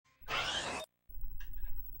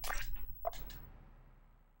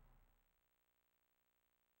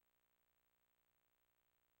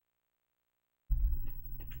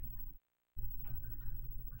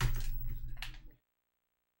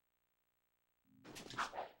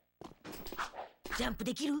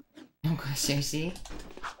Oh gosh, Yoshi.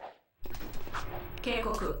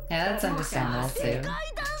 Yeah, that's understandable too.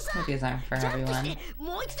 Movies aren't for everyone.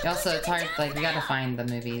 Also, it's hard, like, you gotta find the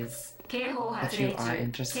movies that you are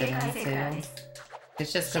interested in too.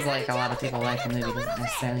 It's just because, like, a lot of people like a movie doesn't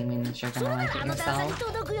necessarily mean that you're gonna like it yourself.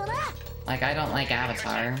 Like, I don't like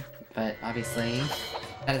Avatar, but obviously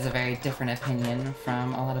that is a very different opinion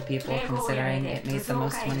from a lot of people, considering it made the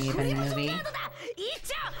most money of any movie.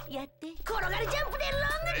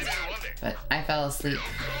 But I fell asleep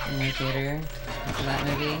in the theater after that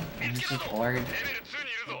movie. I'm just bored.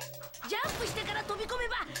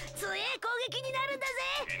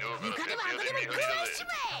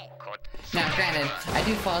 Now, granted, I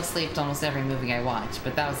do fall asleep to almost every movie I watch,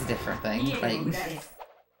 but that was a different thing. Like,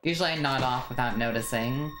 usually I nod off without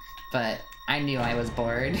noticing, but I knew I was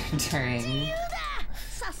bored during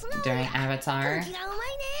Avatar.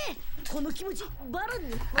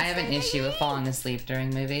 I have an issue with falling asleep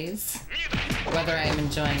during movies. Whether I am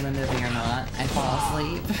enjoying the movie or not, I fall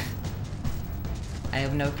asleep. I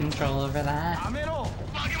have no control over that. It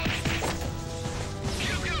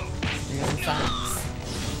really sucks.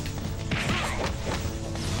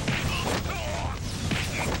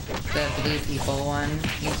 The blue people one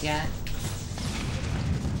used yet?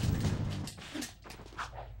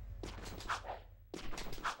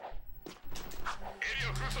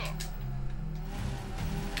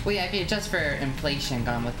 Well, yeah, if you just for inflation,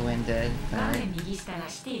 Gone with the Wind did, but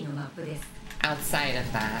outside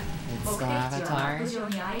of that, it's still Avatar.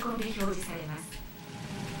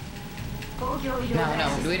 No,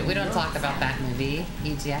 we don't talk about that movie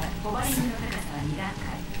yet.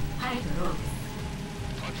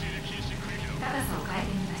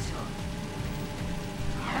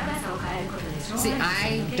 See,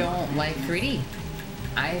 I don't like 3D.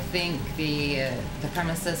 I think the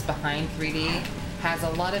premises behind 3D has a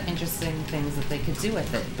lot of interesting things that they could do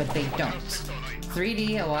with it, but they don't.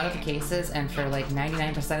 3D, a lot of the cases, and for like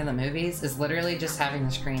 99% of the movies, is literally just having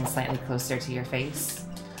the screen slightly closer to your face.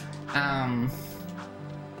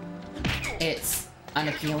 It's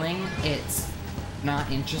unappealing, it's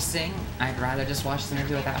not interesting. I'd rather just watch the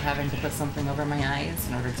movie without having to put something over my eyes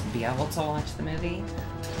in order to be able to watch the movie.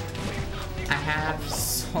 I have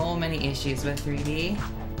so many issues with 3D.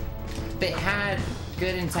 They had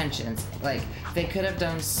good intentions. Like, they could have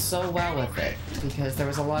done so well with it because there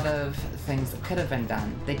was a lot of things that could have been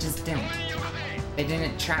done. They just didn't. They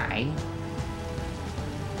didn't try.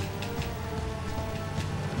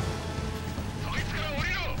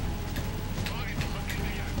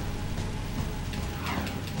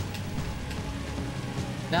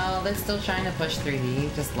 No, they're still trying to push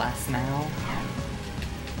 3D, just less now.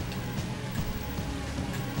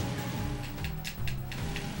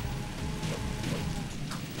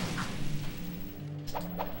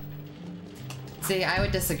 See, I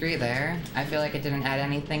would disagree there. I feel like it didn't add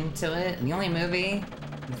anything to it. The only movie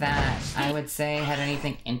that I would say had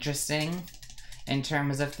anything interesting in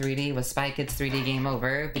terms of 3D was Spy Kids 3D Game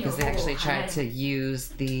Over, because they actually tried to use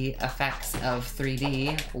the effects of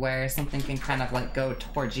 3D where something can kind of like go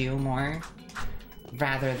towards you more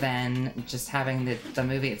rather than just having the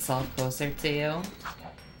movie itself closer to you.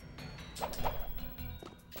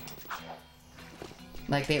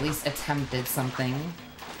 Like, they at least attempted something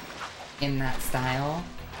in that style.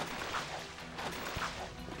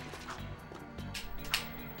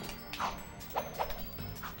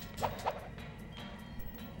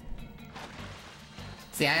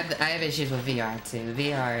 See, I have issues with VR too.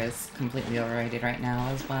 VR is completely overrated right now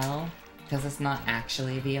as well, because it's not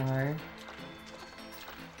actually VR.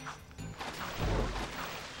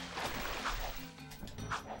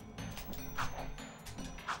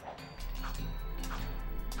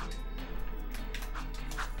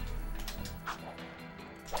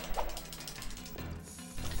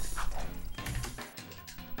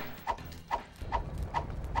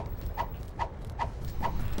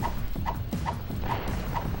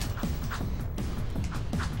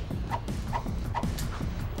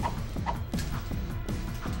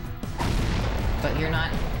 But you're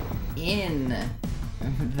not in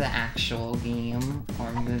the actual game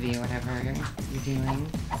or movie or whatever you're doing.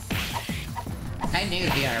 I knew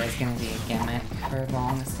VR was gonna be a gimmick for the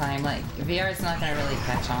longest time. Like, VR is not gonna really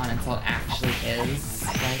catch on until it actually is,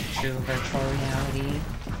 like, true virtual reality.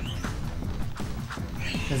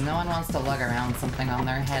 Because no one wants to lug around something on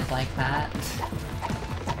their head like that.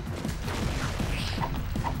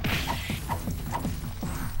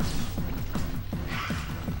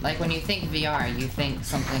 Like, when you think VR, you think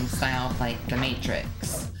something styled like The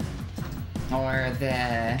Matrix. Or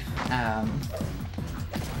the,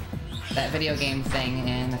 that video game thing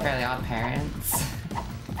in The Fairly Odd Parents.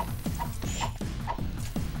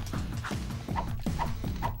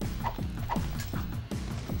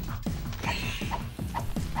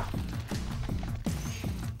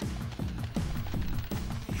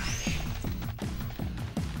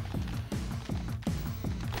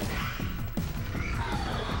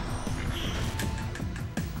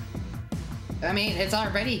 I mean, it's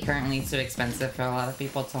already currently too expensive for a lot of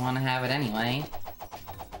people to want to have it anyway.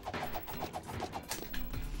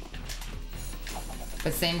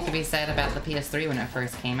 But same could be said about the PS3 when it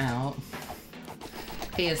first came out.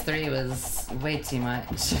 PS3 was way too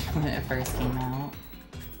much when it first came out.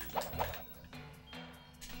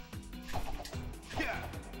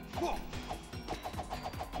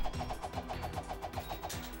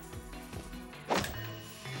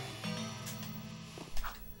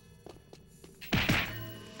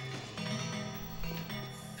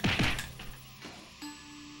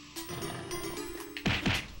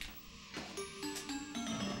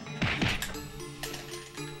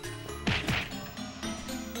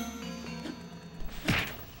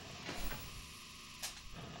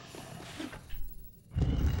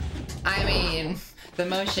 The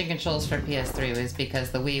motion controls for PS3 was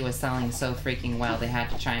because the Wii was selling so freaking well they had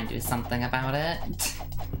to try and do something about it.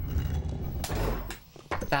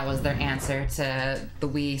 That was their answer to the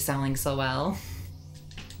Wii selling so well.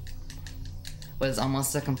 Was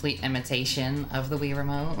almost a complete imitation of the Wii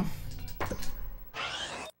remote.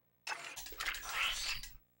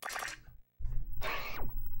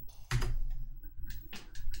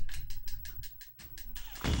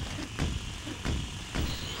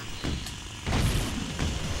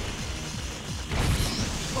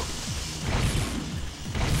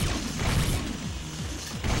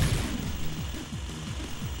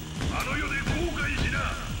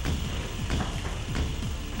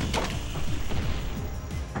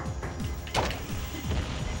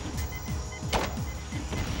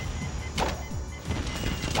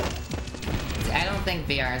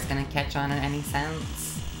 VR is gonna catch on in any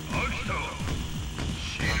sense.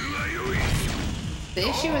 The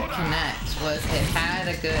issue with Kinect was it had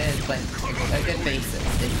a good, like, a good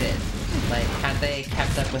basis. It did. Like, had they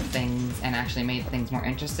kept up with things and actually made things more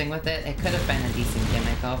interesting with it, it could have been a decent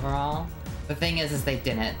gimmick overall. The thing is they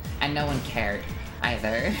didn't, and no one cared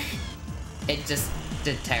either. It just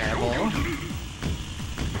did terrible.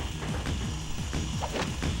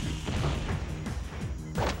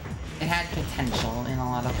 It had potential in a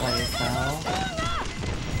lot of ways, though.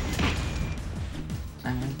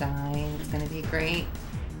 I'm gonna die. It's gonna be great.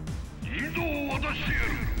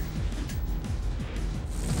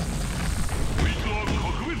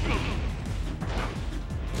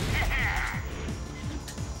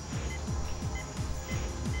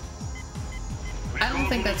 I don't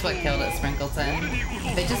think that's what killed it,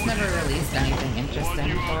 Sprinkleton. They just never released anything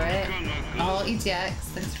interesting for it. Oh, ETX,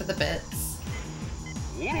 thanks for the bits.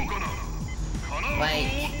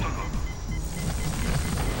 Like,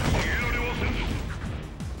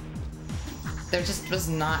 there just was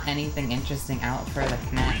not anything interesting out for the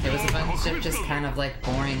Kinect. It was a bunch of just kind of like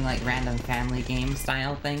boring, like random family game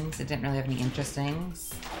style things. It didn't really have any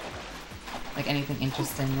interestings. Like anything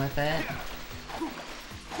interesting with it.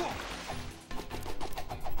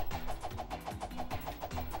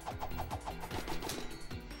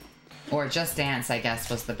 Or Just Dance, I guess,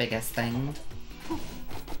 was the biggest thing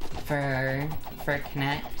for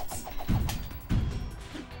Kinect.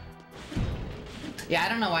 Yeah, I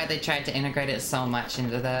don't know why they tried to integrate it so much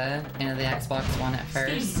into the Xbox One at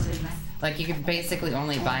first. Like, you could basically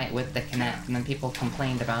only buy it with the Kinect, and then people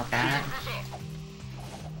complained about that.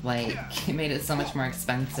 Like, it made it so much more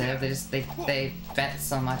expensive. They bet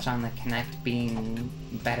so much on the Kinect being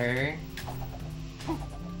better.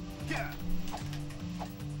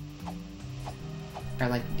 Or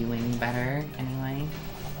like doing better, anyway.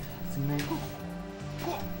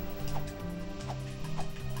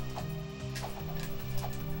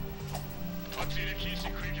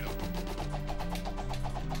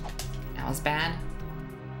 That was bad.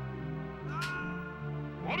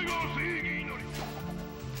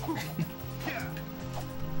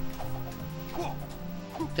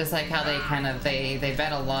 Just like how they kind of, they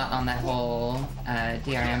bet a lot on that whole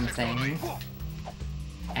DRM thing.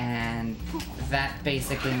 And that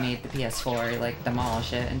basically made the PS4 like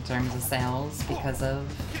demolish it in terms of sales because of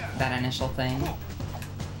that initial thing.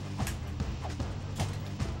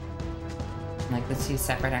 Like the 2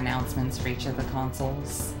 separate announcements for each of the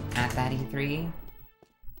consoles at that E3.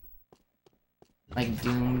 Like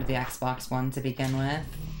doomed the Xbox One to begin with.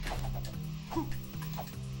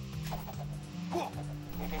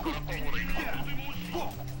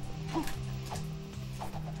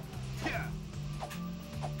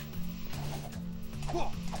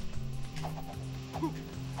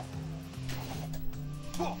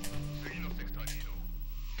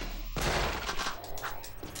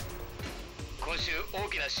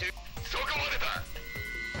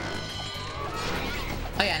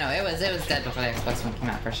 Oh yeah, no, it was dead before the Xbox One came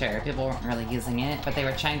out for sure. People weren't really using it, but they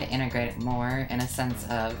were trying to integrate it more in a sense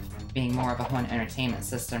of being more of a home entertainment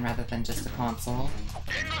system rather than just a console,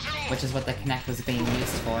 which is what the Kinect was being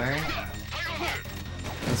used for.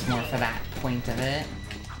 It was more for that point of it,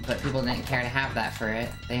 but people didn't care to have that for it.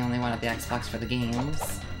 They only wanted the Xbox for the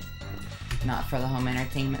games, not for the home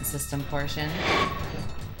entertainment system portion.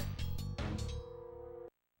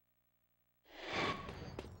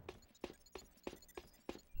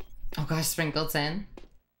 Oh gosh, Sprinkled's in.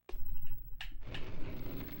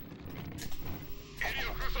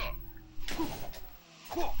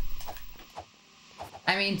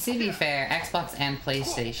 I mean, to be fair, Xbox and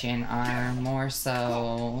PlayStation are more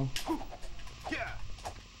so...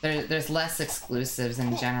 There's less exclusives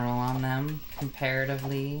in general on them,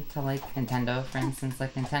 comparatively to, like, Nintendo, for instance.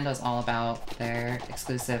 Like, Nintendo's all about their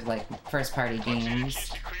exclusive, like, first-party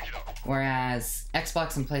games. Whereas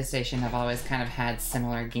Xbox and PlayStation have always kind of had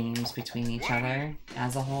similar games between each other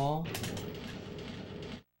as a whole.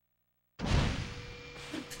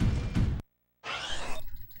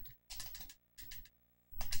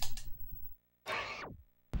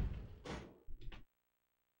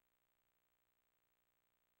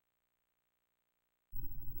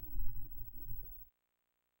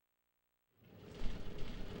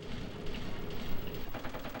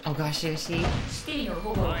 Oh gosh, Yoshi.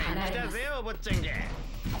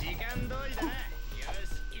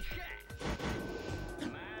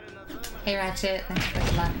 Hey Ratchet, thanks for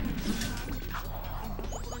the luck.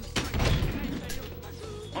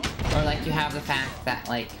 Or like you have the fact that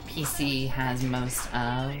like PC has most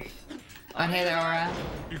of... Oh, and hey there, Aura.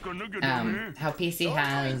 How PC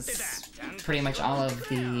has pretty much all of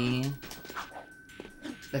the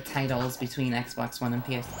titles between Xbox One and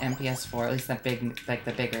PS4, at least the big, like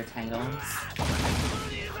the bigger titles.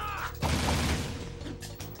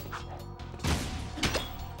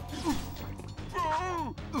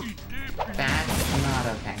 That's not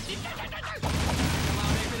okay.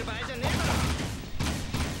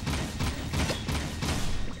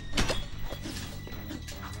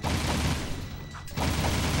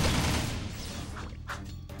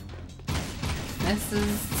 This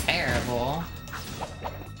is terrible.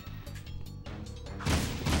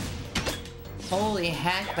 Holy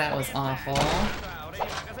heck, that was awful.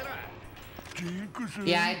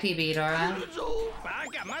 Yeah, I PB'd, Aura.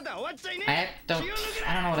 I don't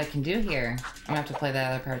know what I can do here. I'm gonna have to play the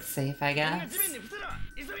other part safe, I guess.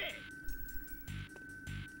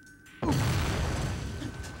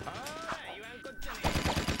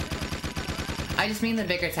 I just mean the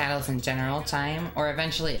bigger titles in general time, or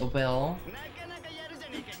eventually it will.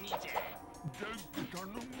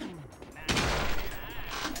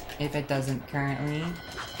 If it doesn't currently. I'm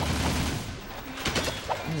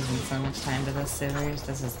losing so much time to this sewers.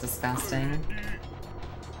 This is disgusting.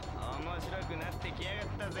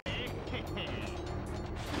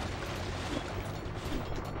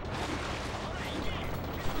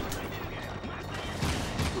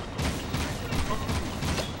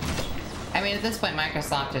 I mean, at this point,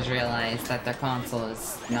 Microsoft has realized that their console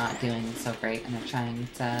is not doing so great, and they're trying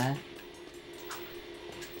to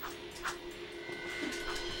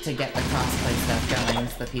get the crossplay stuff going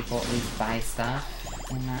so that people at least buy stuff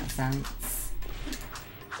in that sense.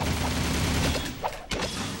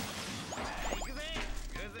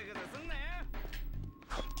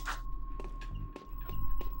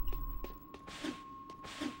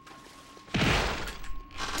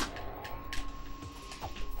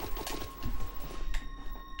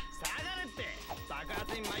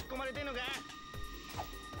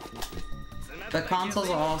 But consoles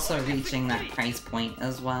are also reaching that price point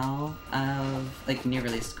as well of, like, new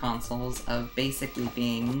released consoles of basically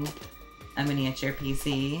being a miniature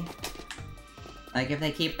PC. Like, if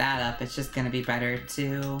they keep that up, it's just gonna be better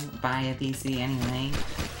to buy a PC anyway.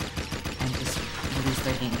 And just release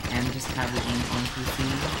their game, and just have the games on PC.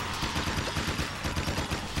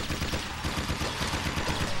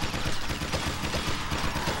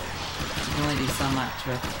 You can only do so much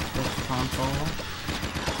with the console.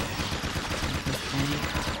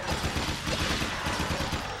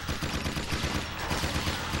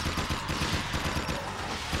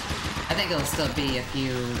 I think it'll still be a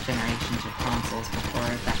few generations of consoles before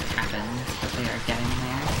that happens, but they are getting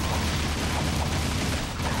there.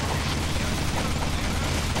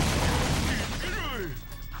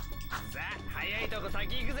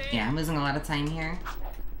 Yeah, I'm losing a lot of time here.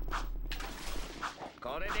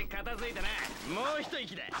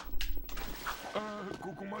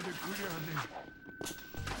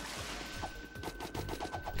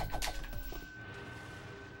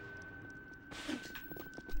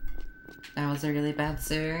 That was a really bad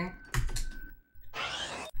sewer.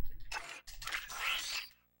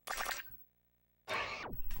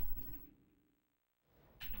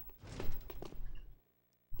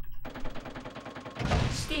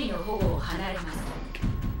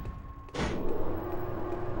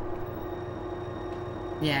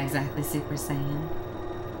 Yeah, exactly, Super Saiyan.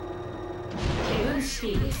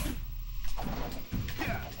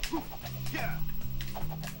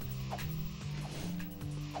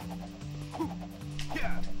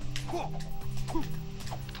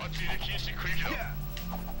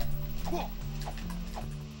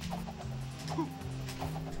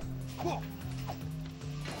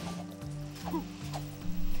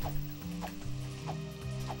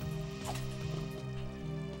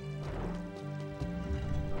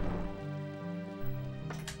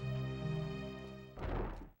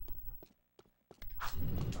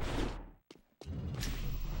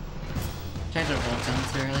 Tried to roll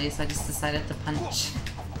jump too early, so I just decided to punch.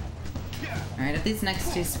 Alright, if these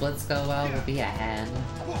next two splits go well, we'll be ahead.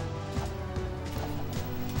 But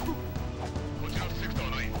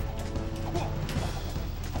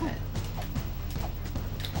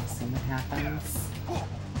we'll see what happens.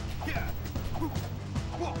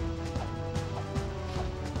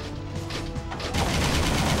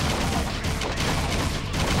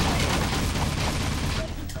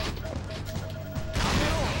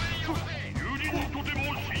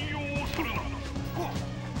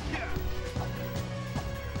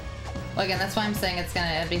 Well, again, that's why I'm saying it's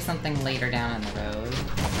gonna be something later down in the road.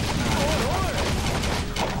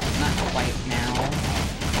 Not quite now.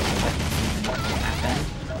 But something will happen.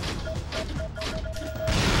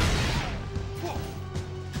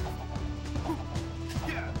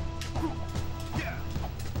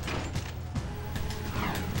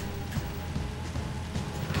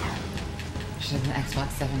 Should have been Xbox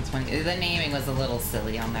 720. The naming was a little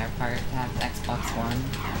silly on their part to have Xbox One.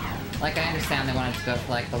 Like, I understand they wanted to go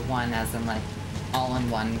for, like, the one as in, like,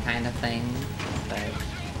 all-in-one kind of thing, but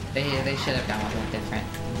they should have gone with a different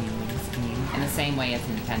naming scheme. In the same way as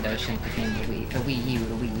Nintendo shouldn't have named the Wii U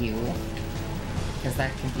the Wii U. Because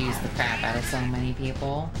that confused the crap out of so many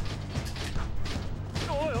people.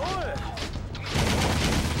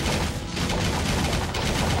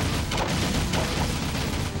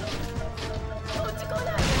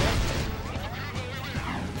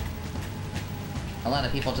 A lot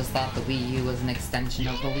of people just thought the Wii U was an extension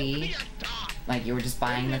of the Wii. Like, you were just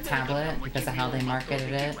buying the tablet because of how they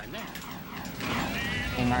marketed it.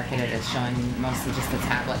 They marketed it as showing mostly just the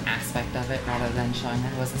tablet aspect of it rather than showing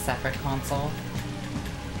that it was a separate console.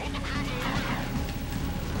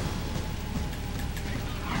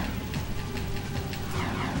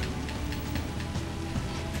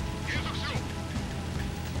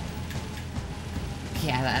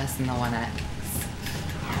 Yeah, the S and the 1X.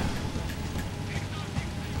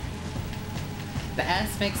 The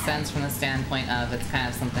S makes sense from the standpoint of it's kind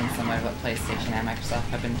of something similar to what PlayStation and Microsoft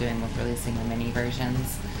have been doing with releasing the mini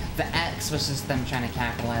versions. The X was just them trying to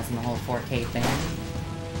capitalize on the whole 4K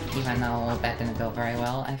thing. Even though that didn't go very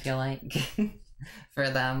well, I feel like, for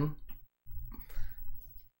them.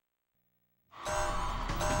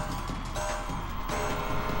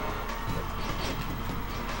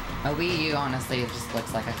 A Wii U, honestly, it just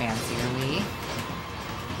looks like a fancier Wii.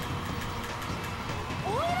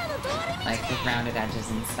 Like, with rounded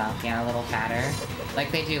edges and stuff, yeah, a little fatter.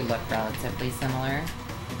 Like, they do look relatively similar.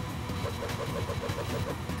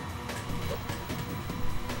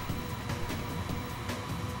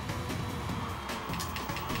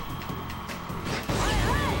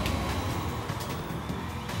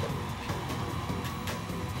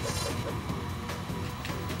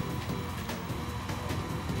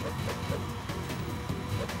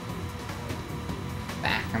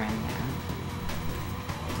 Backerman, yeah.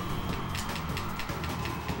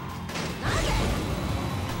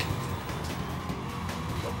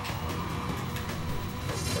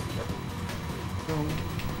 Boom.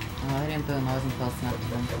 Oh, I didn't boom. I wasn't close enough to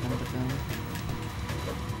them for them to boom.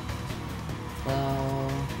 Slow.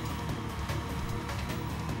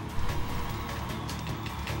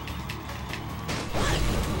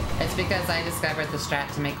 It's because I discovered the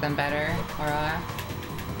strat to make them better, Aurora.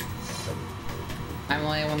 I'm the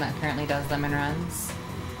only one that currently does them in runs.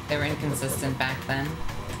 They were inconsistent back then.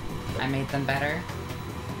 I made them better.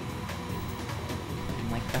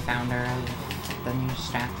 I'm like the founder of the new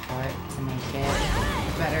strat for it to make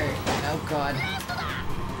it better. Oh god.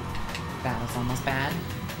 That was almost bad.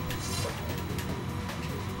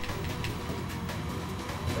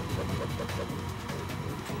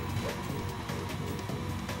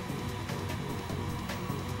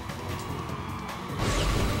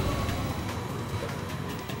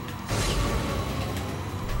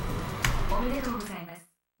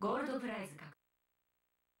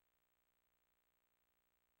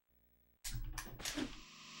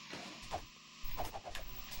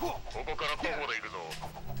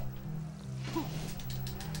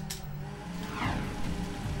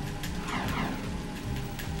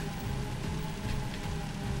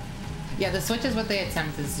 Yeah, the Switch is what they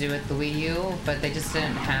attempted to do with the Wii U, but they just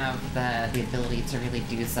didn't have the ability to really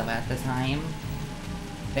do so at the time.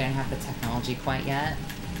 They didn't have the technology quite yet.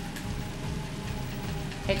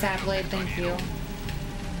 Hey Tabblade, thank you.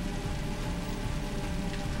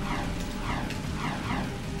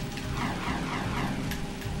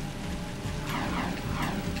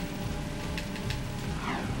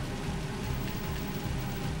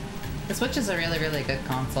 The Switch is a really, really good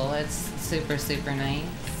console. It's super, super nice.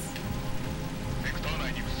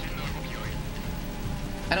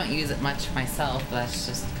 I don't use it much myself, but that's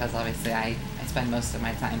just because obviously I spend most of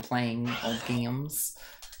my time playing old games.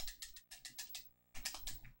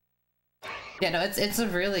 Yeah, no, it's a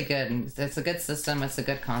really good, it's a good system, it's a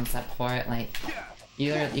good concept for it. Like,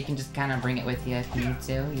 you can just kind of bring it with you if you need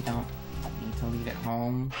to. You don't need to leave it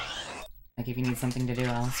home. Like, if you need something to do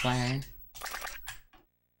elsewhere.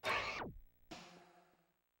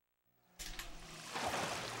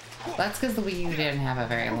 That's because the Wii U didn't have a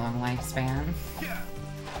very long lifespan.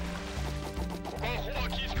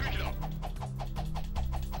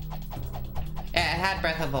 Yeah, it had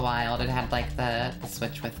Breath of the Wild, it had like the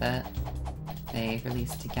Switch with it. They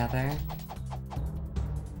released together.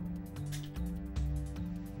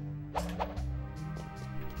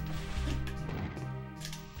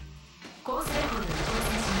 Got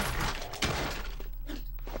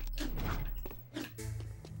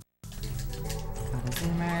a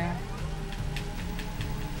zoomer.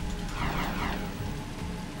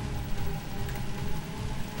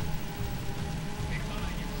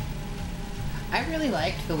 I really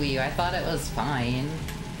liked the Wii U. I thought it was fine,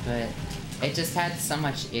 but it just had so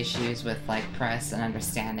much issues with like press and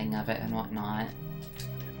understanding of it and whatnot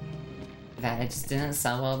that it just didn't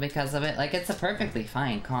sell well because of it. Like, it's a perfectly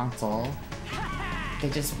fine console. They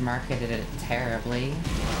just marketed it terribly.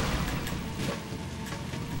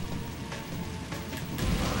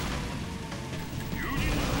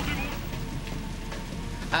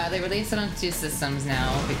 They release it on 2 systems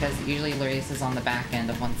now because it usually releases on the back end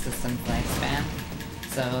of one system's lifespan.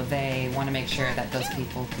 So they want to make sure that those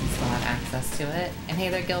people can still have access to it. And hey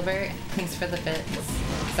there, Gilbert. Thanks for the bits.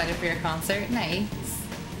 Excited for your concert? Nice.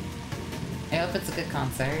 I hope it's a good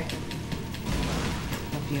concert.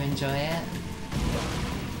 Hope you enjoy it.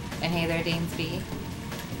 And hey there, Danesby.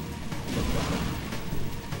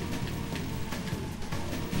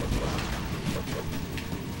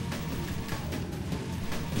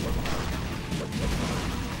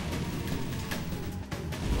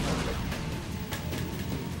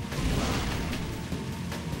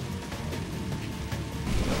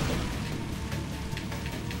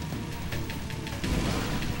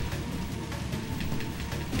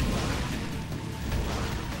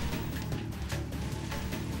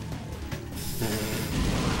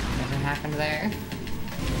 There.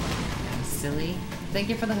 Silly. Thank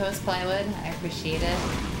you for the host, Plywood. I appreciate it.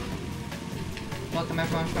 Welcome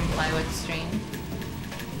everyone from Plywood stream.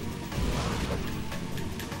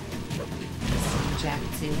 Jack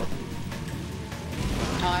too.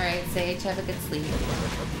 Alright, Sage, have a good sleep.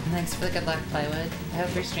 Thanks for the good luck, Plywood. I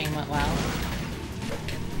hope your stream went well.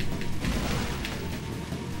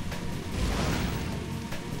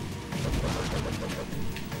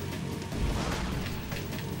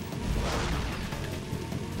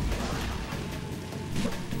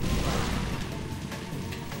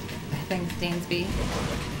 Thanks, Danesby.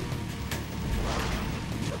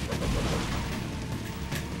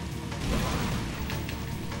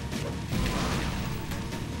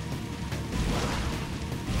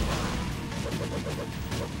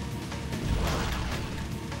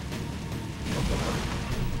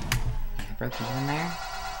 I broke it in there.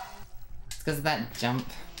 It's because of that jump.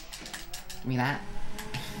 I mean that.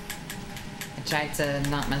 I tried to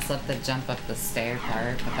not mess up the jump up the stair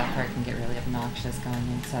part, but that part can get really obnoxious going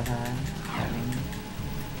into the ring.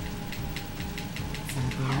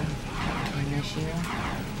 An issue.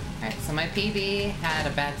 Alright, so my PB had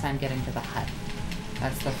a bad time getting to the hut.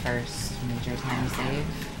 That's the first major time save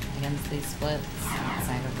against these splits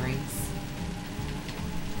outside of race.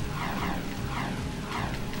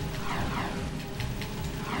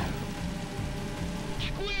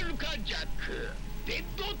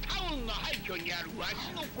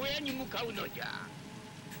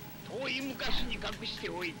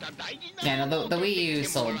 Yeah, no, the Wii U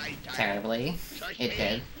sold terribly. It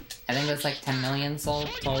did. I think it was like 10 million sold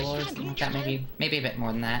total or something like that. Maybe a bit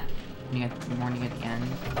more than that. Near the morning at the end.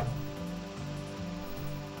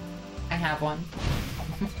 I have one.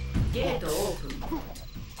 Gate open.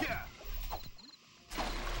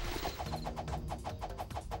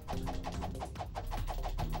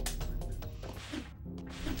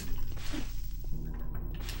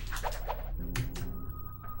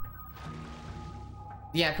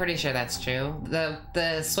 Yeah, pretty sure that's true.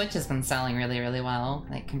 The Switch has been selling really, really well,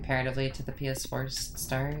 like comparatively to the PS4's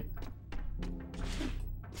start.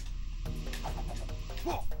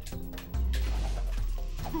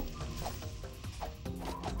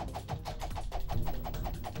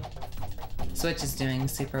 Switch is doing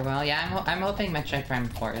super well. Yeah, I'm hoping Metroid Prime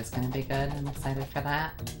 4 is gonna be good. I'm excited for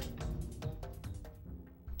that.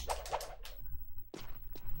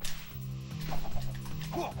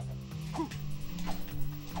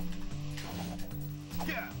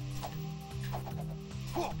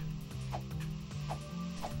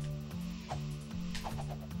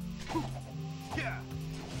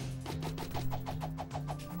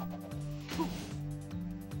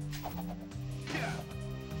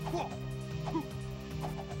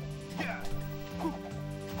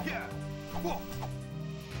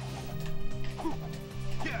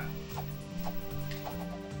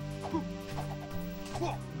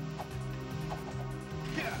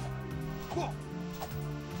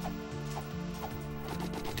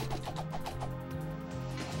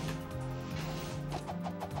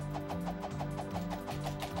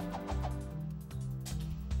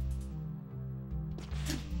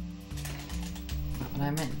 What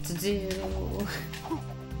I meant to do.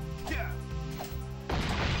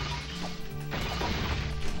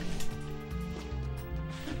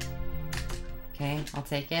 Okay, I'll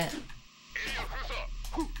take it.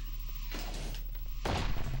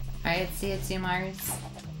 Alright, see you, 2 Mars.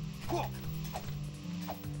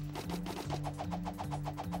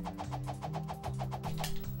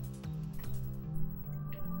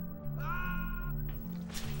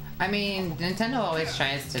 I mean, Nintendo always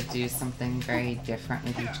tries to do something very different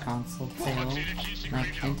with each console too.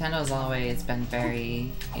 Like, Nintendo's always been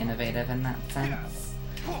very innovative in that sense.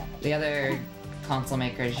 The other console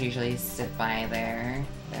makers usually sit by their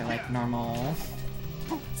like normal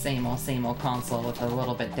same old console with a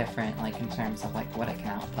little bit different, like in terms of like what it can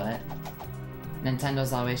output.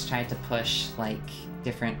 Nintendo's always tried to push like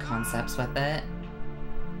different concepts with it.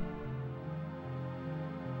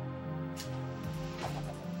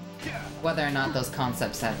 Whether or not those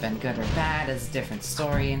concepts have been good or bad is a different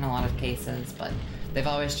story in a lot of cases, but they've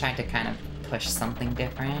always tried to kind of push something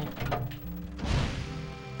different.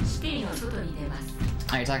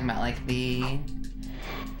 Oh, you're talking about like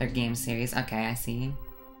their game series? Okay, I see.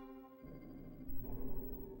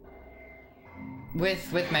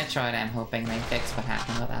 With Metroid, I'm hoping they fix what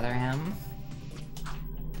happened with Other M.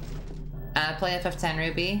 Play FF10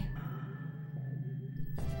 Ruby.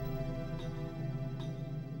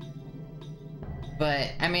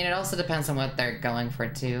 But, I mean, it also depends on what they're going for,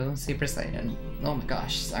 too. Super Saiyan. Oh my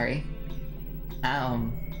gosh, sorry.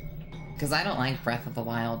 Because I don't like Breath of the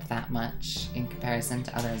Wild that much in comparison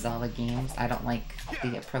to other Zelda games. I don't like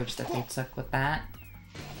the approach that they took with that.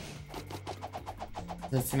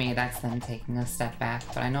 So to me, that's them taking a step back.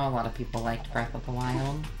 But I know a lot of people liked Breath of the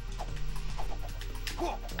Wild.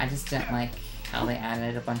 I just didn't like how they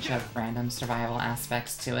added a bunch of random survival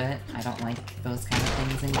aspects to it. I don't like those kind of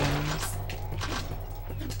things in games.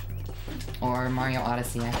 Or Mario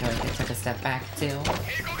Odyssey, I feel like they took a step back too.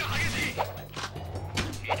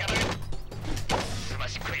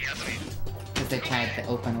 Because they tried the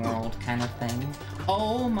open world kind of thing.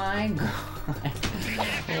 Oh my god!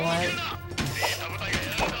 What?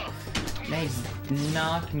 They just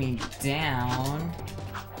knocked me down.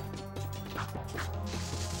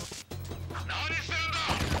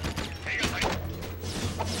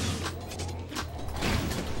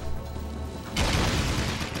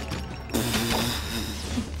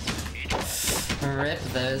 Rip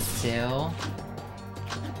those two.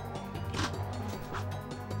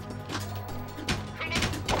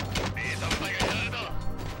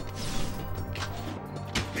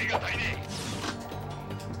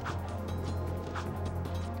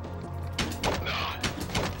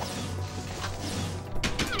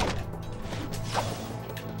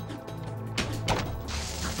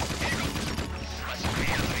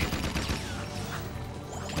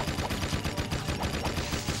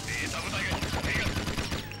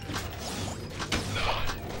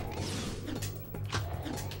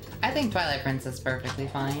 I think Twilight Princess is perfectly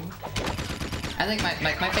fine. I think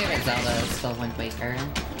my favorite Zelda is still Wind Waker.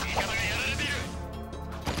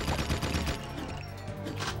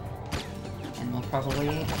 And will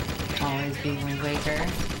probably always be Wind Waker.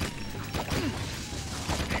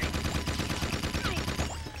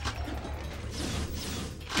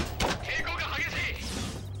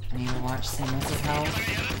 I need to watch Samus's health.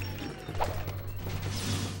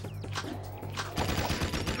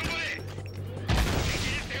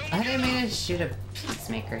 I didn't mean to shoot a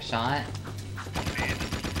Peacemaker shot.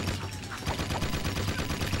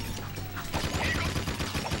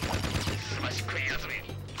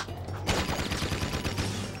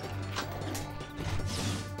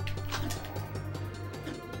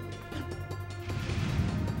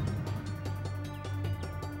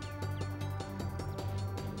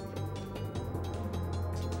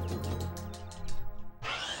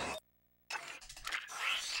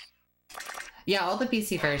 Yeah, all the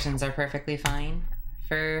PC versions are perfectly fine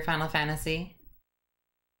for Final Fantasy.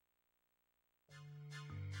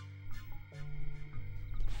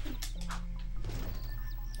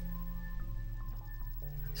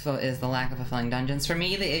 So is the lack of fulfilling dungeons. For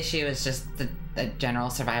me, the issue is just the general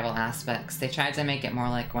survival aspects. They tried to make it more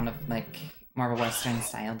like more of a Western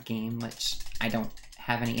styled game, which I don't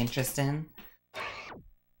have any interest in.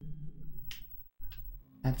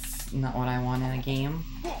 That's not what I want in a game.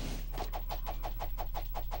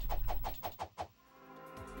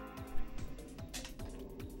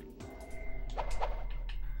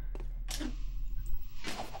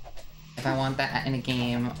 If I want that in a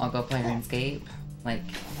game, I'll go play RuneScape. Like,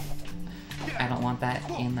 I don't want that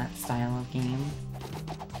in that style of game.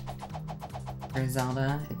 For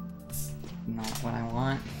Zelda, it's not what I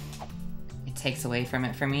want. It takes away from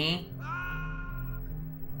it for me.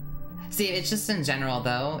 See, it's just in general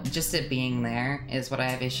though, just it being there is what I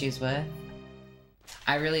have issues with.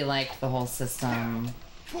 I really liked the whole system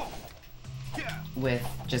with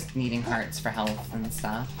just needing hearts for health and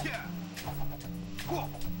stuff.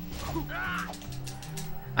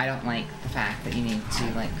 I don't like the fact that you need to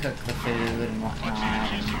like cook the food and whatnot,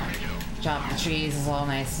 and chop the trees is all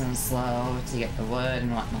nice and slow to get the wood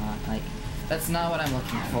and whatnot. Like, that's not what I'm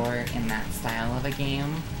looking for in that style of a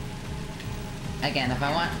game. Again, if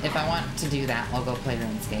I want to do that, I'll go play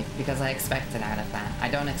RuneScape because I expect it out of that. I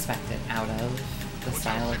don't expect it out of the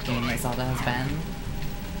style of game that Zelda has been.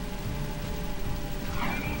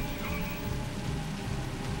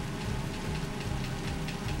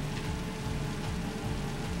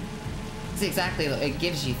 See, exactly, it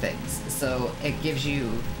gives you things. So it gives you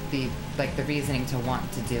the reasoning to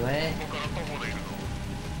want to do it.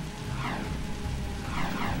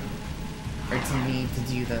 Or to need to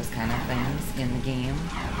do those kind of things in the game.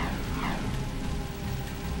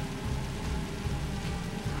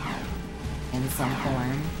 In some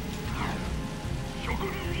form.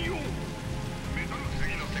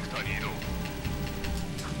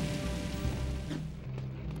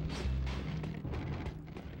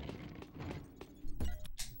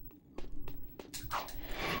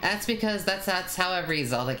 That's because that's how every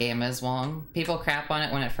Zelda game is, Wong. People crap on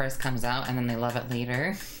it when it first comes out and then they love it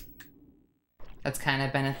later. That's kind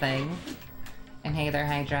of been a thing. And hey there,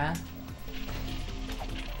 Hydra.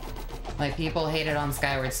 Like, people hated on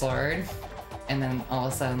Skyward Sword, and then all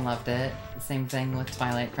of a sudden loved it. Same thing with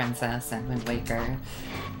Twilight Princess and Wind Waker.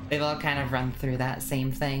 They've all kind of run through that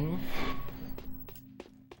same thing.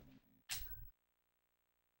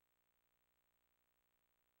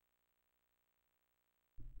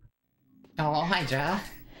 Oh, Hydra.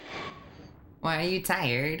 Why are you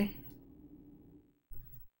tired?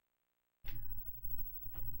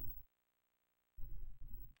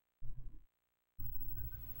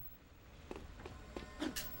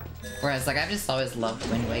 Whereas, like, I've just always loved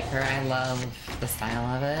Wind Waker. I love the style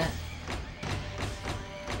of it.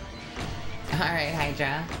 Alright,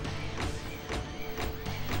 Hydra.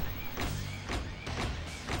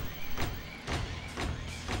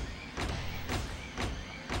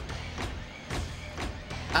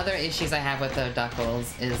 Other issues I have with the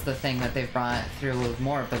Duckles is the thing that they've brought through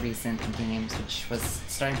more of the recent games, which was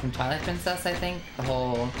starting from Twilight Princess, I think. The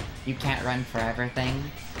whole you can't run forever thing.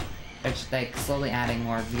 They're just, like, slowly adding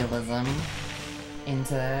more realism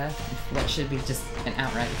into what should be just an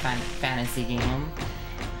outright fantasy game.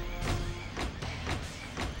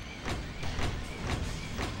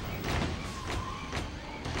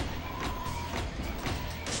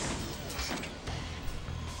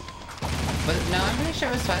 But no, I'm pretty sure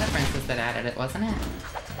it was Twilight Princess that added it, wasn't it?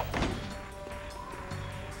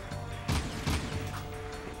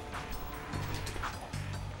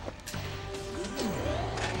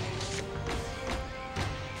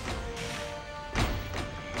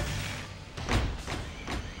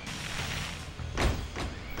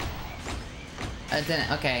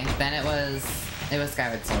 Okay, then it was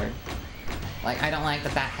Skyward Sword. Like, I don't like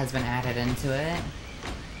that has been added into it.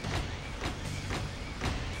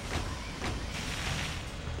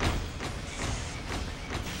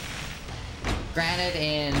 Granted,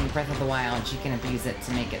 in Breath of the Wild, you can abuse it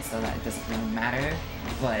to make it so that it doesn't really matter,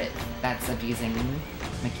 but that's abusing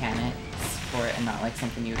mechanics for it and not like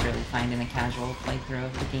something you would really find in a casual playthrough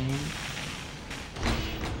of the game.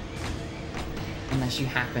 Unless you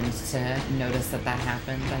happened to notice that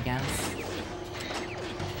happened, I guess.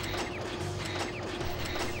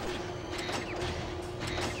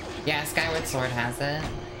 Yeah, Skyward Sword has it.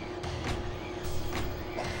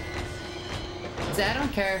 See, I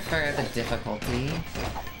don't care for the difficulty.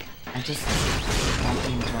 I just want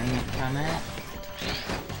the enjoyment from it.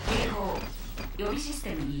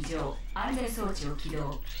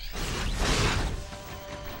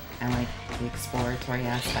 I like the exploratory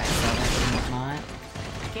aspects of it and whatnot.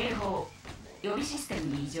 警報予備システ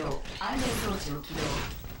ムに異常安全装置を起動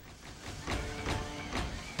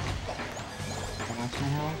Watch my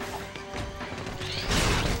health.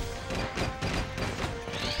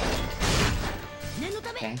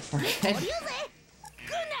 Okay, we're good.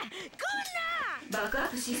 バックアッ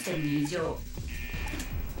プシステムに異常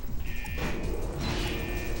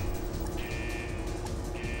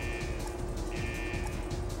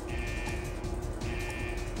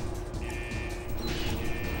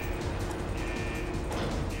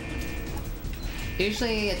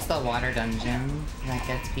Usually it's the water dungeon that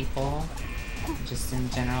gets people. Just in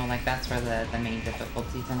general, like that's where the main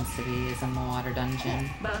difficulty tends to be, is in the water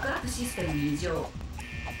dungeon. バックアップシステムに異常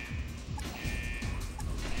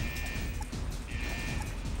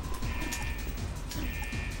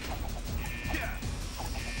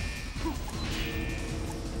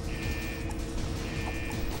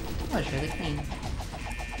Oh, it's really clean.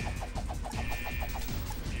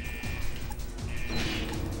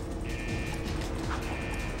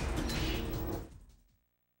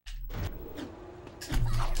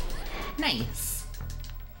 Nice.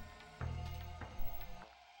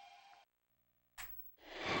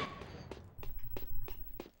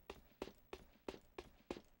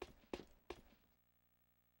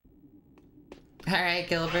 All right,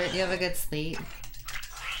 Gilbert, you have a good sleep.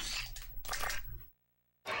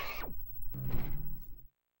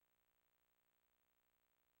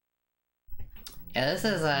 Yeah,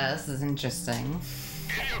 this is interesting.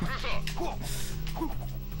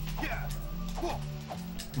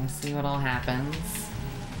 Let's see what all happens.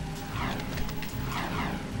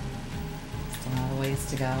 Still have a ways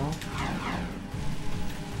to go.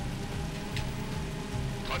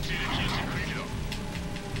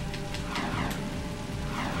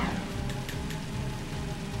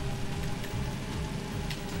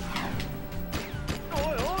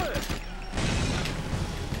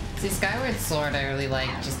 See, Skyward Sword I really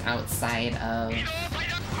like just outside of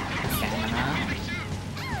stamina.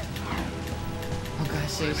 Oh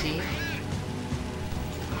gosh, Yoshi.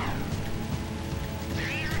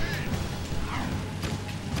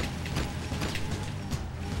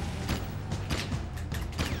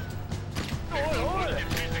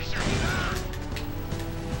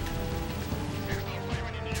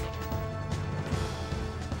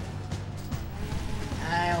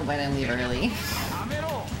 I hope I didn't leave early.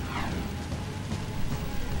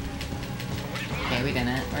 Okay, we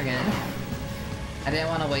didn't. We're good. I didn't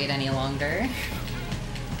want to wait any longer.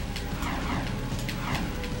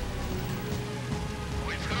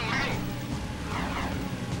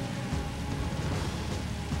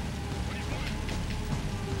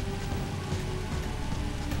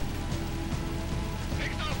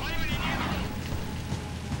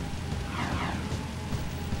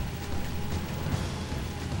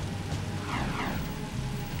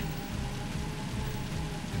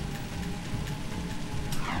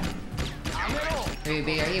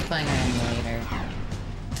 Ruby, are you playing on emulator?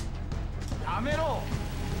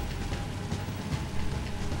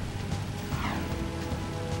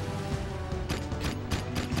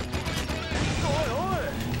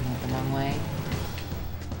 The wrong way.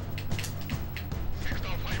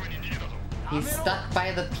 He's stuck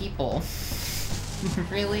by the people.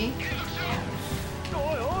 Really?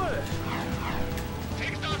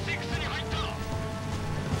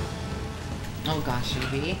 Oh gosh,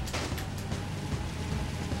 Ruby.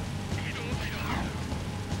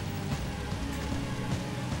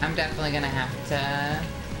 I'm definitely gonna have to...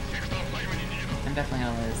 I'm definitely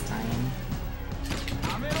gonna lose time.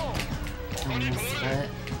 I'm gonna split.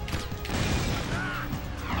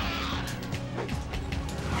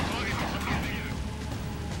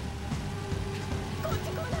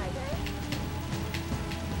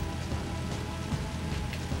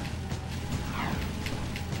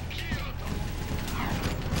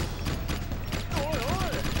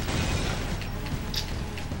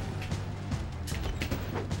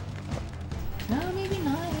 No, maybe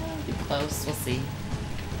not. It'll be close. We'll see.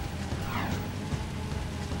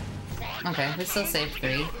 Okay, we still saved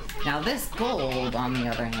 3. Now this gold, on the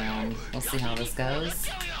other hand, we'll see how this goes.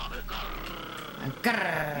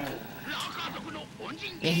 Grrr.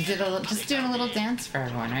 Yeah, he did just doing a little dance for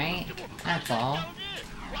everyone, right? That's all.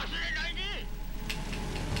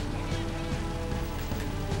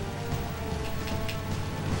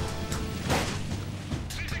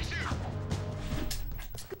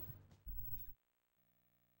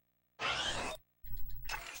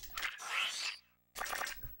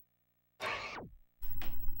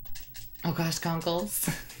 Oh gosh, conkles.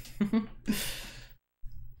 No,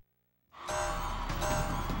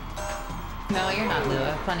 you're not,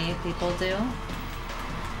 Lua. plenty of people do.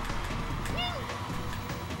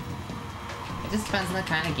 It just depends on the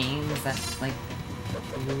kind of games that like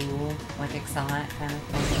you like excel at, kind of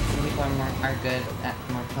thing. Like, some people are good at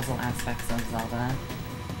more puzzle aspects of Zelda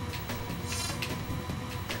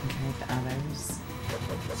compared to others.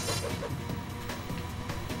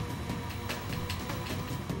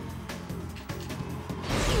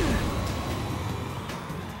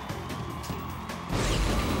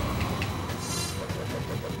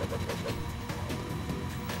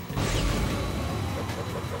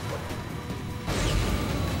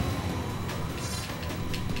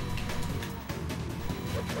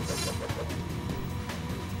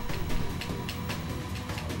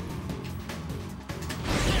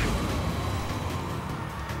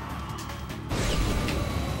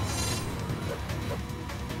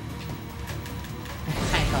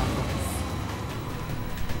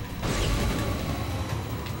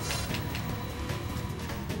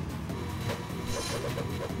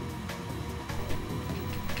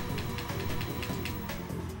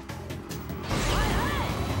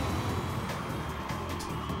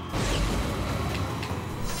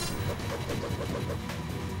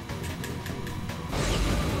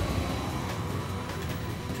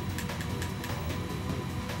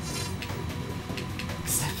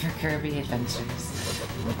 Kirby Adventures.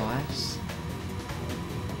 Oh gosh.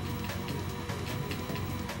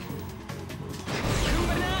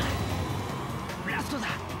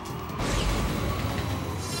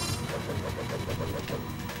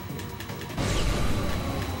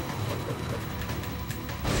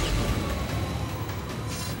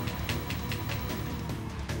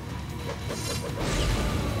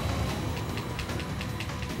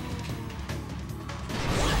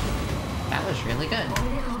 That was really good.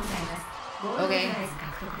 Okay.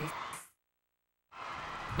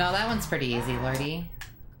 No, that one's pretty easy, Lordy.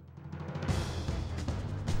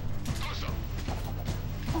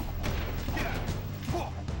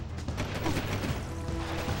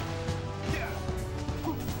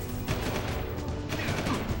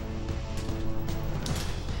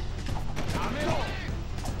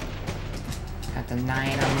 Got the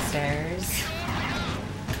 9 on the stairs.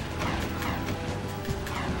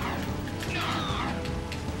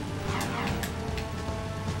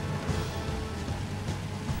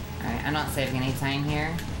 I'm not saving any time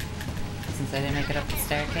here, since I didn't make it up the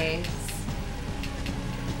staircase.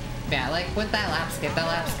 But yeah, like, with that lap skip's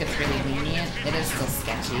really lenient. It is still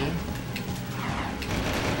sketchy.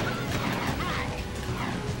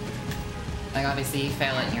 Like, obviously, you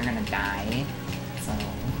fail it and you're gonna die. So,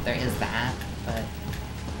 there is that, but...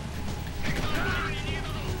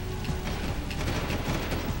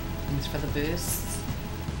 Thanks for the boost.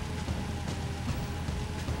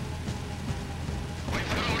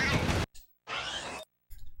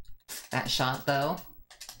 That shot, though.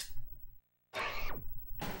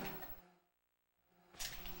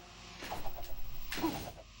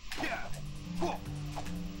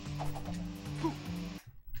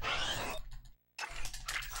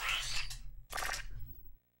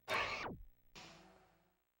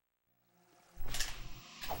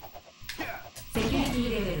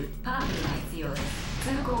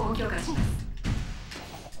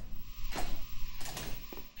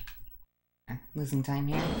 Losing time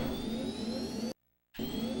here.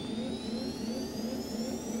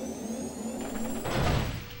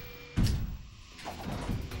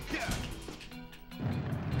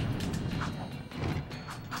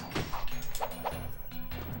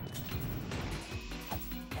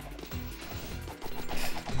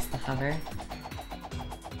 Hover.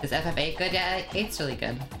 Is FF8 good? Yeah, 8's really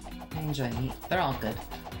good. I enjoy 8. They're all good.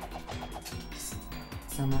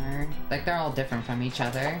 Some are... like, they're all different from each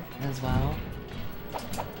other as well.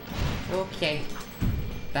 Okay.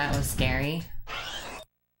 That was scary.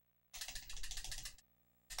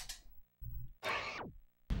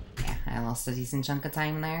 Yeah, I lost a decent chunk of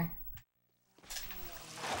time there.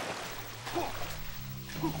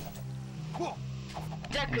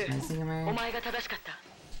 There's my Zoomer.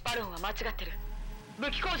 バロンは間違ってる。武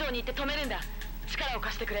器工場に行って止めるんだ。力を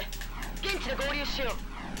貸してくれ。現地で合流しよう。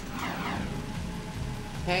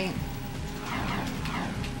Okay.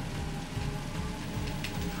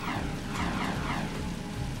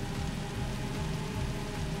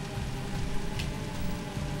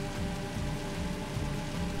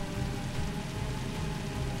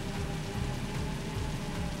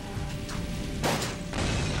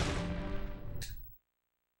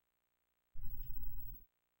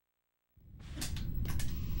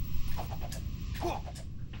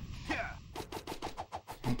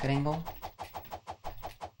 Good angle.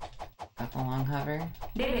 Got the long hover.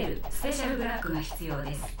 レベルスペシャルブラックが必要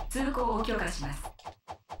です。通行を許可します。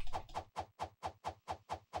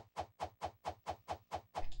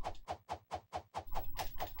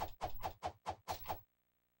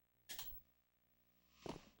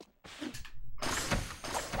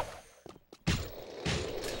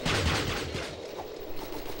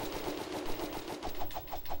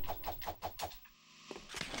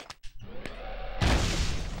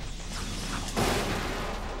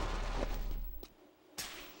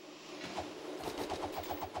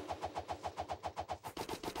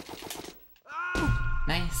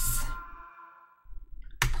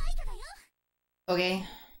Okay.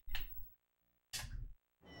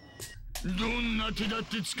 どんな手だっ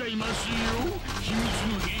て使いますよ。秘密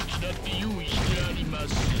の兵器だって用意してあります。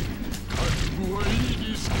覚悟はい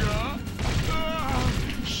いですか？ああ、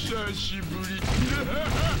久しぶり。楽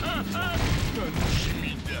し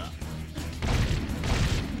みだ。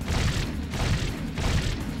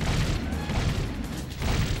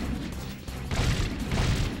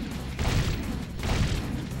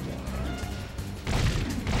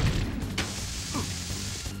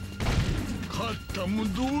勝ったも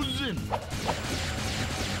同然。も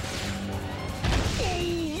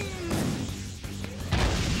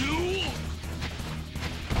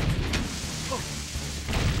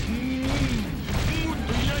っ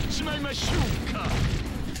とやっちまいましょうか。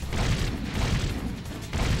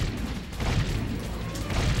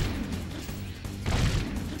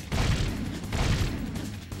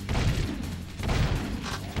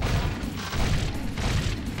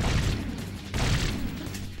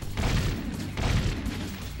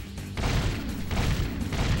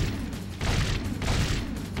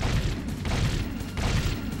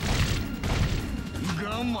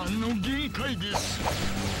我慢の限界です。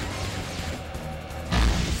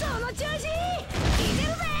その調子いけ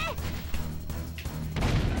るぜ。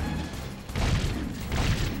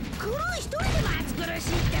クルー一人でも暑苦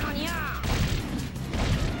しいってのによ。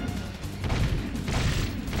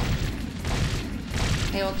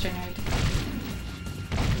Hey, Ultra Nerd.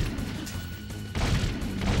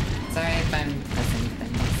 Sorry if I'm missing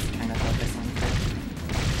things. Trying to focus on Chris.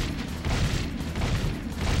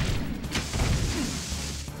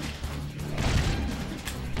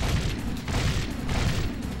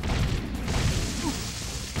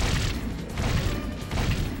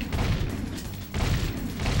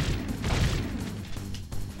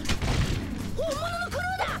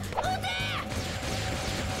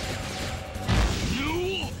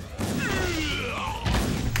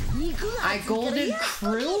 I golden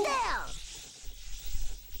crew?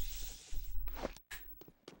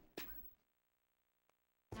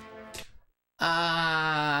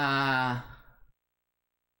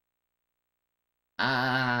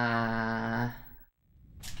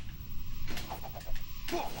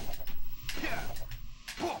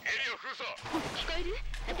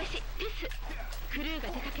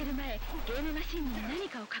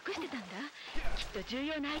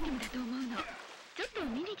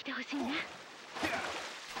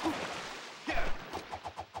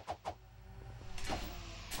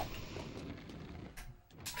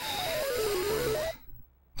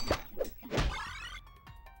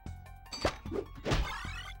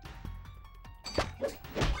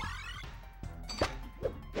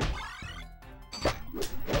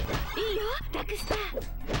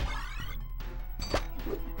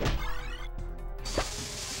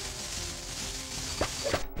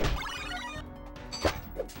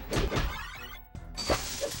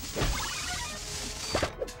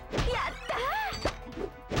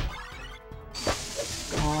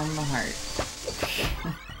 Calm the heart.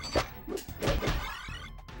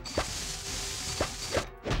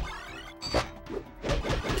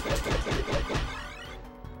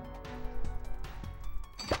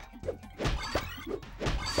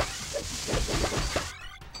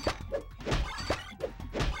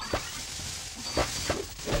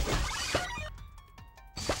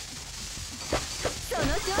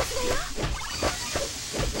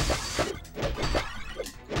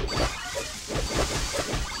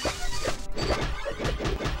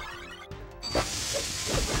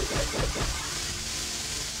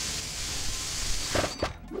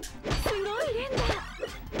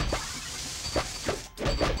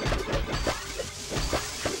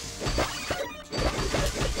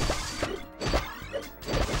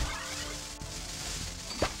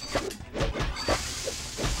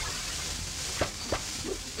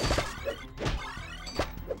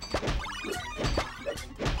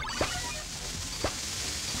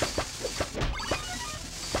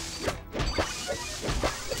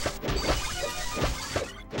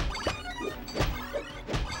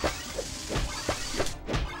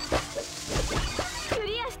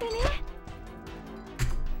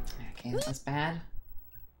 Okay, that was bad.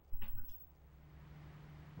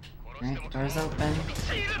 Alright, the door's open.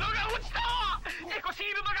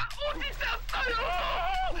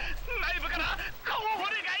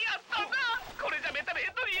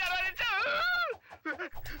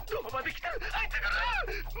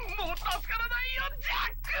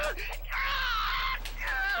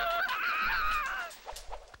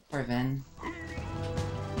 Poor Vin.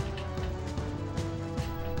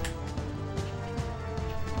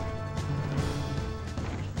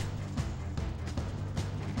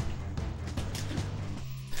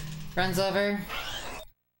 Runs over.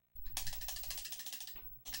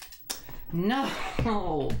 No!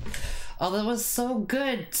 Oh, that was so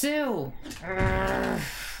good, too! Urgh.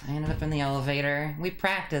 I ended up in the elevator. We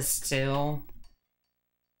practiced, too.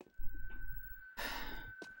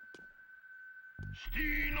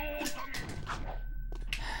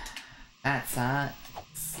 That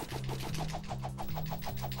sucks.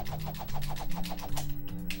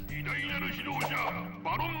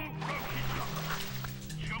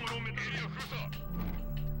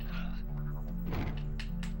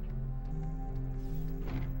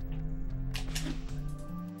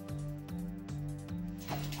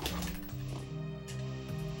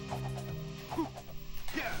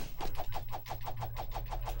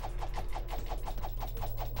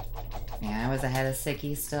 Yeah, I was ahead of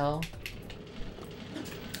Siki still.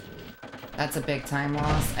 That's a big time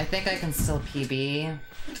loss. I think I can still PB,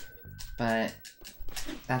 but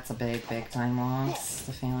that's a big time loss,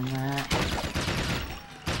 the failing that.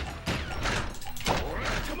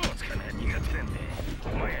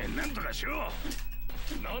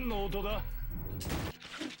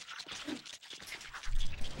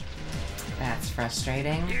 That's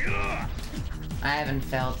frustrating. I haven't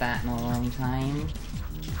felt that in a long time.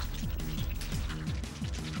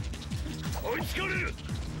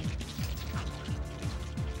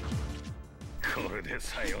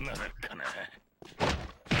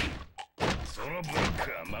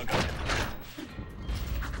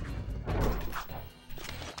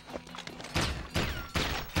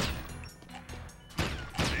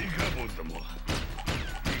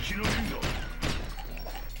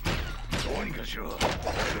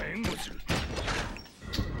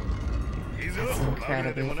 That's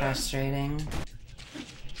incredibly frustrating.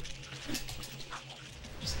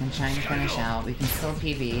 Just gonna try and finish out. We can still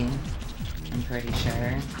PB, I'm pretty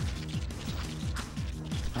sure.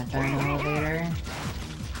 That darn elevator.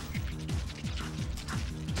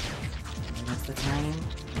 What's the time?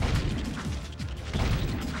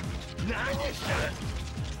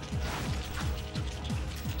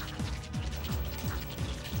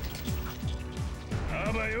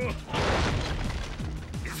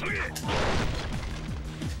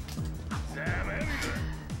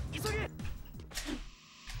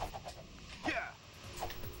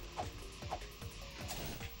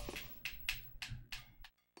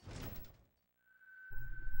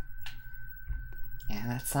 Yeah,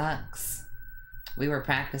 that sucks. We were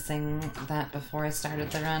practicing that before I started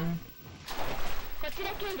the run. こち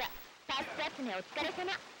ら賢者、タスク集めお疲れ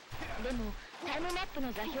様。でもタイムマップ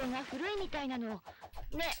の座標が古いみたいなの。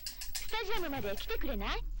ね、スタジアムまで来てくれない？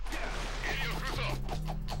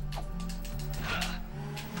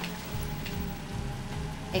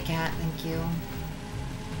 Hey cat, thank you.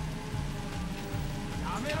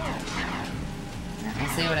 I'll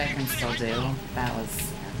see what I can still do. That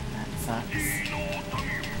sucks.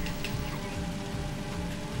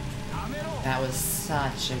 That was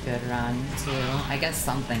such a good run, too. I guess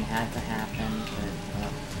something had to happen, but...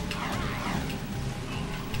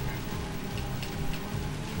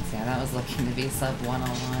 yeah, that was looking to be sub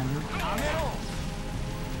 101.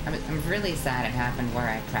 I'm really sad it happened where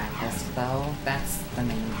I practiced, though. That's the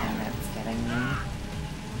main thing that's getting me.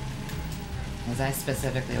 As I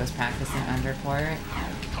specifically was practicing underport,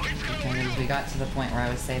 because we got to the point where I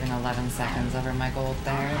was saving 11 seconds over my gold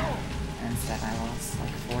there. Instead, I lost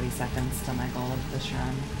like 40 seconds to my gold this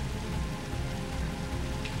run.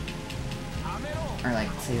 Or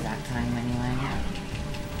like to that time anyway.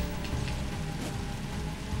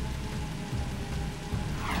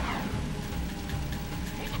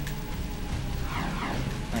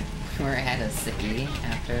 Like, we're ahead of Siki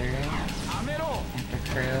after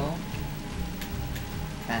crew.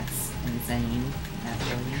 That's insane,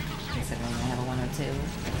 naturally, considering I have a 102.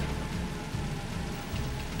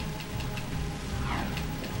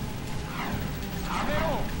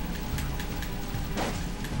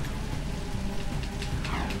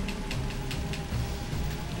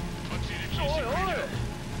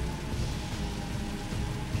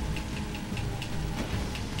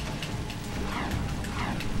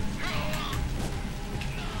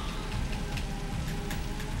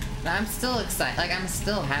 I'm still excited, like, I'm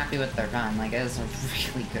still happy with the run, like, it was a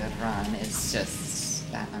really good run, it's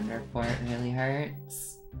just, that underport really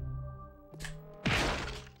hurts.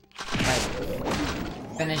 Like,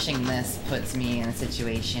 finishing this puts me in a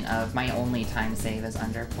situation of my only time save is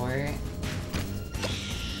underport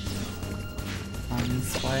on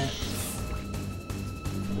these splits.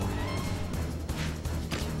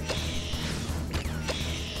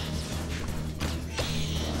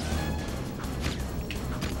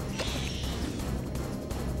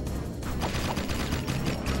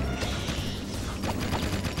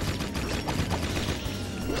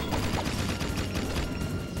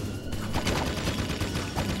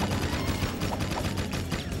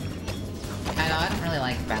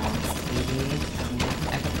 balanced PB.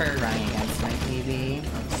 I prefer running against my PB.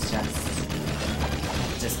 It's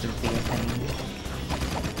just a weird thing.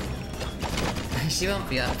 She won't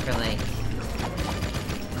be up for like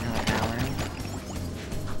another hour.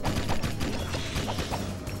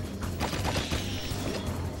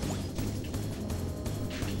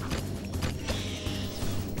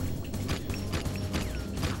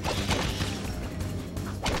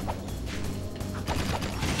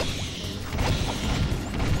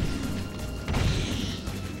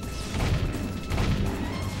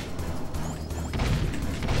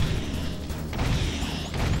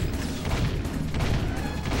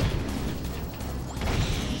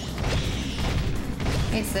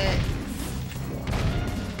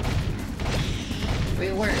 We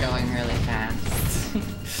were going really fast.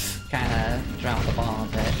 Kinda dropped the ball a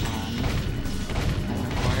bit on our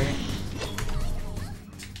part.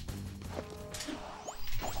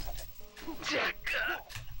 Jack!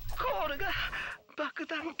 Coleが爆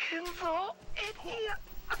弾建造エリア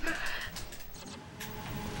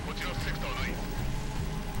こちらセクター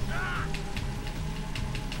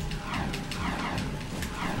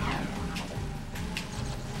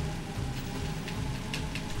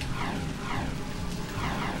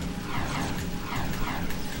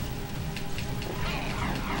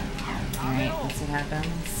9Alright, let's see what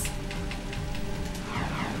happens.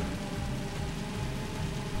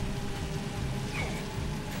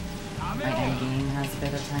 My endgame has a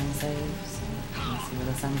bit of time save, so let's see where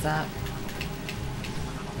this ends up.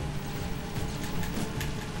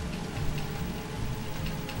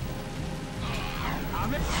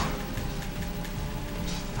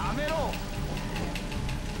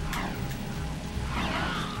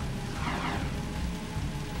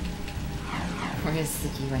 Where's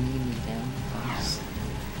Suki when you need him? Gosh.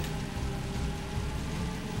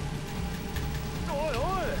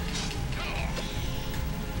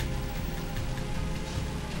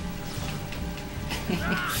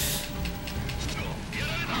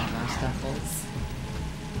 Gosh, Duffles.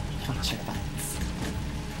 Punch your butts.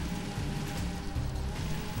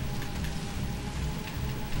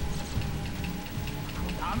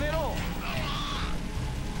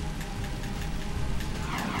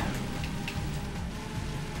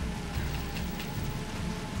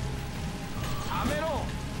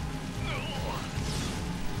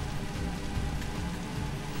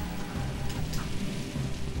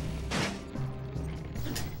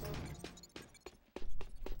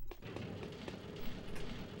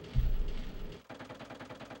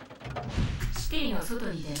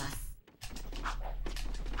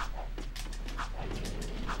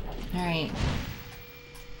 Alright.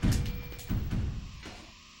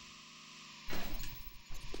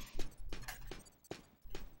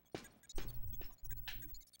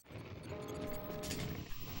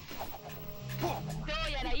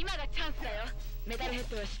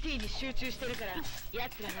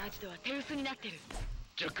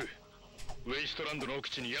 Jack, ウェイストランドの奥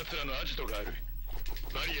地に奴らのアジトがある。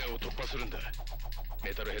バリアを突破するんだ。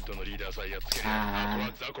メタルヘッドのリーダーさえやっつければ、あと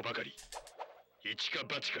は雑魚ばかり。一か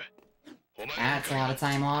八か。That's a lot of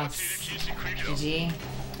time lost. GG.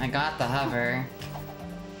 I got the hover.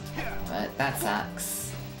 But that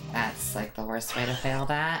sucks. That's like the worst way to fail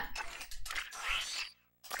that.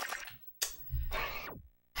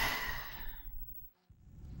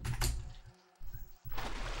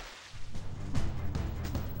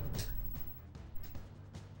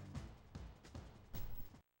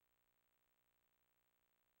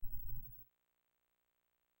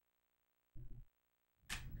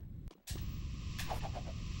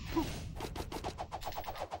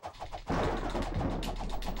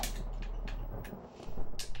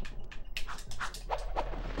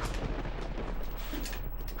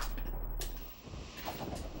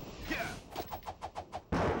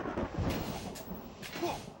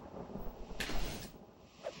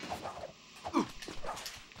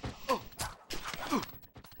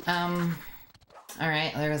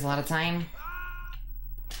 Alright, there was a lot of time.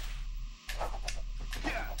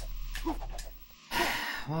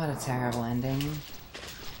 What a terrible ending.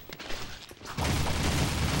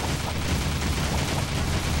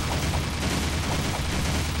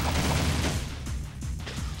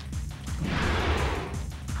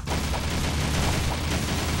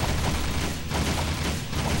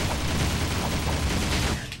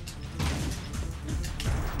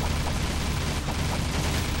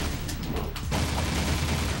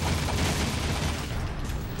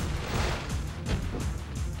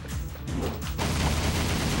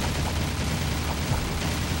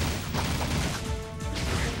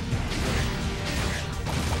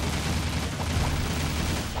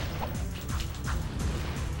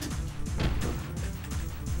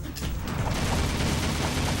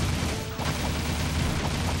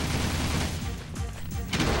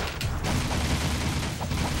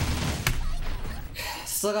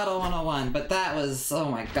 still got a 101, but that was, oh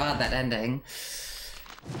my god, that ending.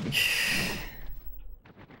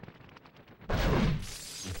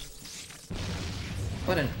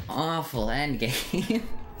 What an awful endgame.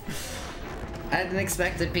 I didn't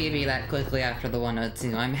expect a PB that quickly after the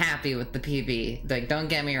 102. I'm happy with the PB. Like, don't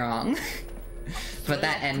get me wrong. But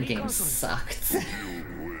that endgame sucked.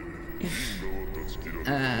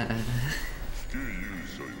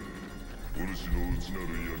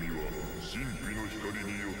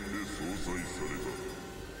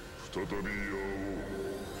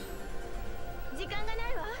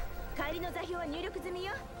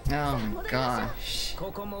 Oh my gosh. I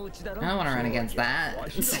don't want to run against that.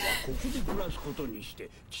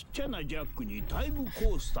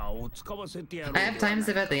 I have time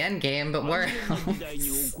skip at the end game, but where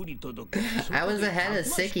else? I was ahead of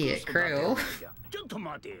Siki at crew.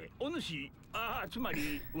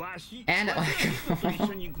 And at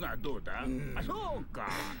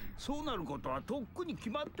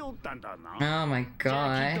oh my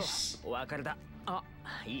gosh.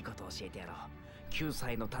 9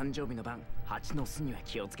歳の誕生日の晩、蜂の巣には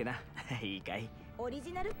気をつけな。いいかい？オリ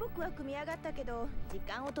ジナルっぽくは組み上がったけど、時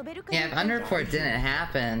間を飛べるか。 Yeah, if Underport didn't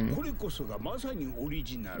happen. これこそがまさにオリ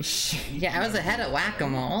ジナル。 Yeah, I was ahead at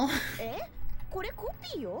Whack-A-Mole. え？これコ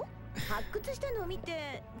ピーよ？発掘したのを見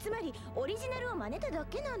て、つまりオリジナルを真似ただ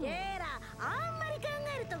けなの。えら、あんまり考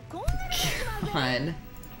えるとこんがらがってしまうぜ。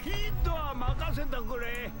キッドは任せてく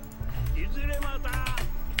れ。いずれまた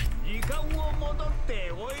時間を戻っ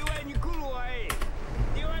てお祝いに来るわい。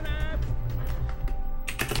ではな。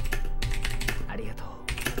ありがとう、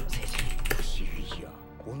聖司。不思議じゃ。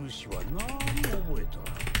お主は何も覚えと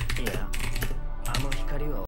らん。いや、あの光は